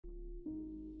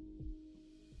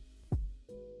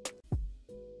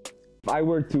I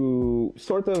were to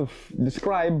sort of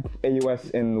describe AUS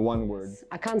in one word.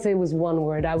 I can't say it was one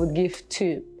word. I would give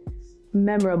two.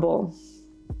 Memorable.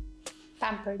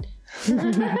 Pampered.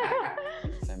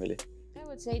 Family. I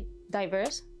would say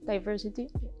diverse. Diversity.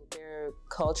 They're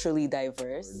culturally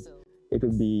diverse. It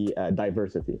would be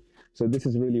diversity. So this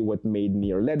is really what made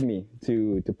me or led me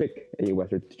to pick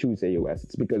AUS or to choose AUS.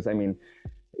 It's because, I mean,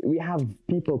 we have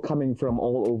people coming from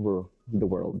all over the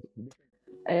world.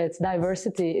 Its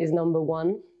diversity is number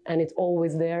one, and it's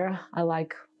always there. I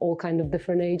like all kind of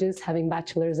different ages, having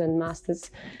bachelors and masters,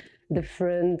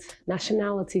 different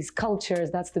nationalities,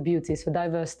 cultures. That's the beauty. So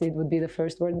diversity would be the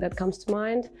first word that comes to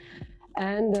mind.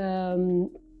 And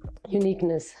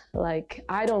uniqueness. Like,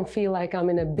 I don't feel like I'm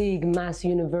in a big mass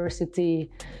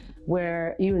university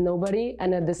where you're nobody,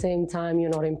 and at the same time you're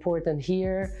not important.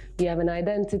 Here you have an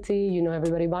identity, you know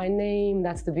everybody by name.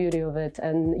 That's the beauty of it,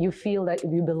 and you feel that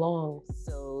you belong.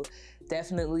 So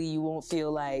definitely you won't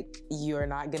feel like you're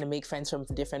not gonna make friends from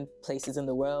different places in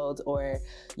the world, or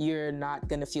you're not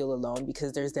gonna feel alone,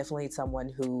 because there's definitely someone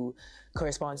who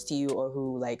corresponds to you or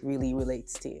who like really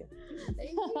relates to you.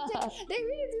 They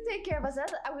really do take care of us.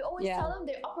 We always tell them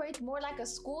they operate more like a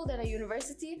school than a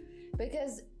university,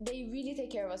 because they really take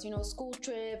care of us. You know, school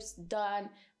trips done,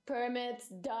 permits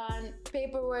done,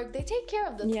 paperwork. They take care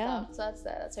of the stuff. So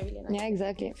that's a really nice. Yeah,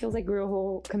 exactly. It feels like we're a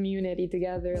whole community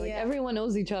together. Like everyone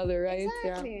knows each other, right?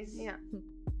 Exactly. Yeah.